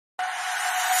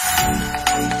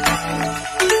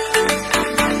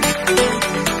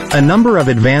A number of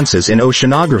advances in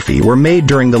oceanography were made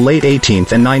during the late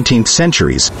 18th and 19th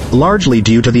centuries, largely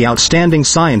due to the outstanding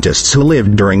scientists who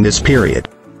lived during this period.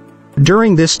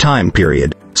 During this time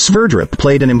period, Sverdrup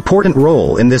played an important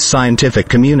role in this scientific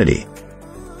community.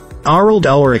 Harald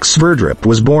Ulrik Sverdrup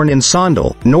was born in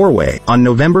Sandal, Norway, on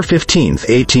November 15,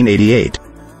 1888.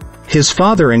 His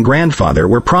father and grandfather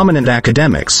were prominent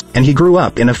academics, and he grew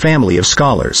up in a family of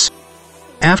scholars.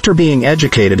 After being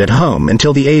educated at home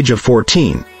until the age of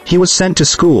 14, he was sent to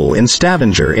school in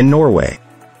Stavanger in Norway.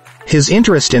 His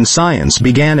interest in science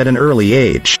began at an early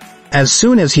age. As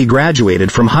soon as he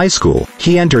graduated from high school,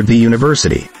 he entered the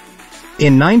university.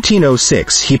 In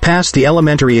 1906 he passed the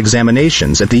elementary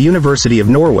examinations at the University of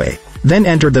Norway, then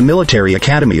entered the military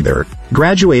academy there,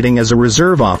 graduating as a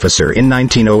reserve officer in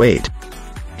 1908.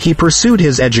 He pursued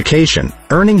his education,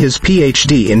 earning his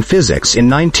PhD in physics in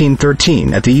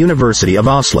 1913 at the University of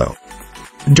Oslo.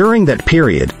 During that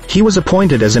period, he was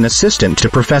appointed as an assistant to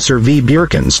Professor V.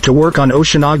 Bjerkens to work on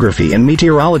oceanography and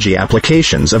meteorology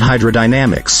applications of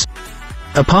hydrodynamics.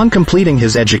 Upon completing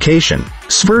his education,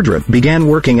 Sverdrup began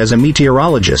working as a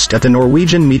meteorologist at the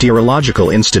Norwegian Meteorological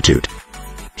Institute.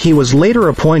 He was later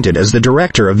appointed as the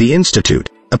director of the institute,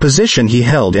 a position he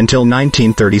held until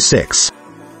 1936.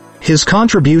 His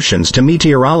contributions to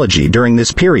meteorology during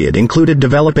this period included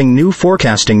developing new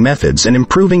forecasting methods and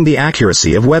improving the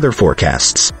accuracy of weather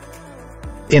forecasts.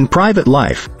 In private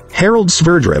life, Harald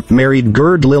Sverdrup married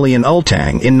Gerd Lillian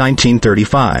Ultang in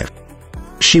 1935.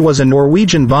 She was a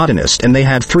Norwegian botanist and they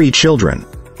had 3 children.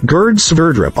 Gerd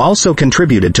Sverdrup also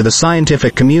contributed to the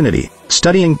scientific community,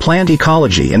 studying plant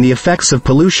ecology and the effects of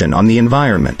pollution on the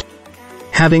environment.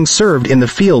 Having served in the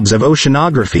fields of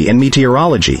oceanography and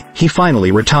meteorology, he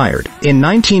finally retired. In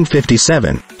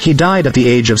 1957, he died at the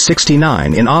age of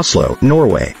 69 in Oslo,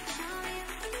 Norway.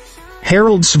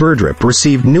 Harald Sverdrup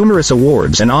received numerous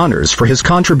awards and honors for his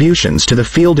contributions to the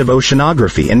field of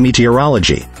oceanography and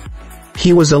meteorology.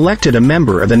 He was elected a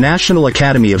member of the National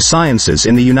Academy of Sciences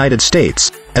in the United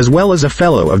States, as well as a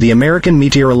Fellow of the American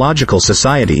Meteorological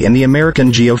Society and the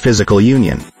American Geophysical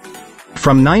Union.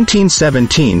 From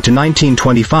 1917 to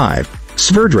 1925,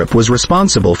 Sverdrup was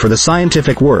responsible for the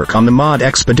scientific work on the Maud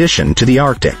expedition to the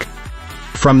Arctic.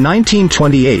 From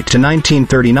 1928 to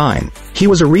 1939, he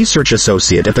was a research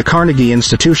associate at the Carnegie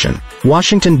Institution,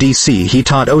 Washington, D.C. He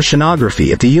taught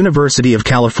oceanography at the University of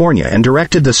California and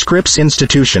directed the Scripps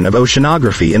Institution of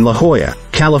Oceanography in La Jolla,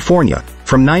 California,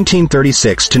 from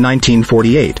 1936 to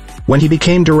 1948, when he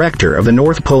became director of the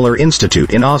North Polar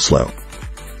Institute in Oslo.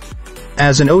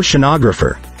 As an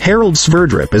oceanographer, Harald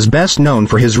Sverdrup is best known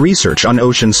for his research on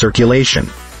ocean circulation.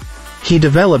 He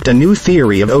developed a new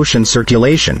theory of ocean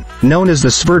circulation, known as the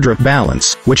Sverdrup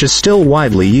balance, which is still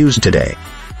widely used today.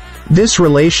 This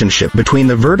relationship between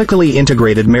the vertically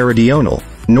integrated meridional,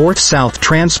 north-south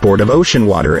transport of ocean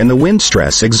water and the wind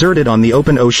stress exerted on the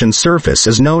open ocean surface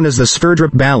is known as the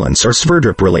Sverdrup balance or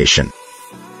Sverdrup relation.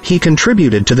 He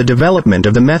contributed to the development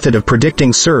of the method of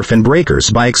predicting surf and breakers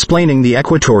by explaining the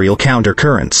equatorial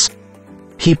countercurrents.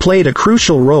 He played a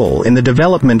crucial role in the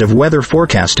development of weather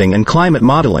forecasting and climate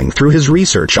modeling through his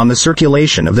research on the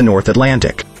circulation of the North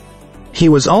Atlantic. He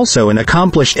was also an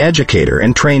accomplished educator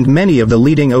and trained many of the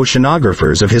leading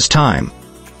oceanographers of his time.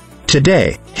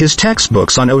 Today, his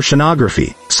textbooks on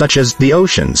oceanography, such as The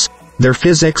Oceans, Their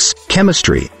Physics,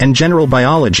 Chemistry, and General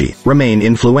Biology, remain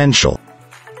influential.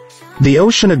 The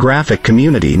oceanographic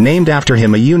community named after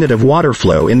him a unit of water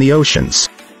flow in the oceans.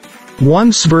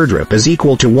 1 Sverdrup is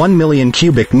equal to 1 million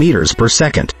cubic meters per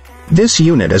second. This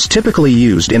unit is typically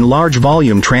used in large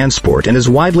volume transport and is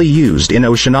widely used in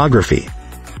oceanography.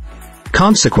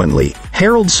 Consequently,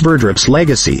 Harald Sverdrup's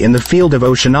legacy in the field of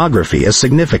oceanography is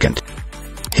significant.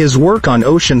 His work on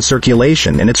ocean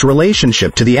circulation and its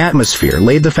relationship to the atmosphere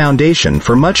laid the foundation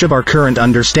for much of our current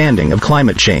understanding of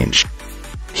climate change.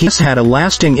 He has had a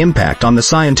lasting impact on the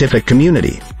scientific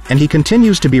community, and he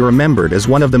continues to be remembered as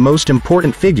one of the most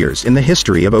important figures in the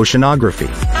history of oceanography.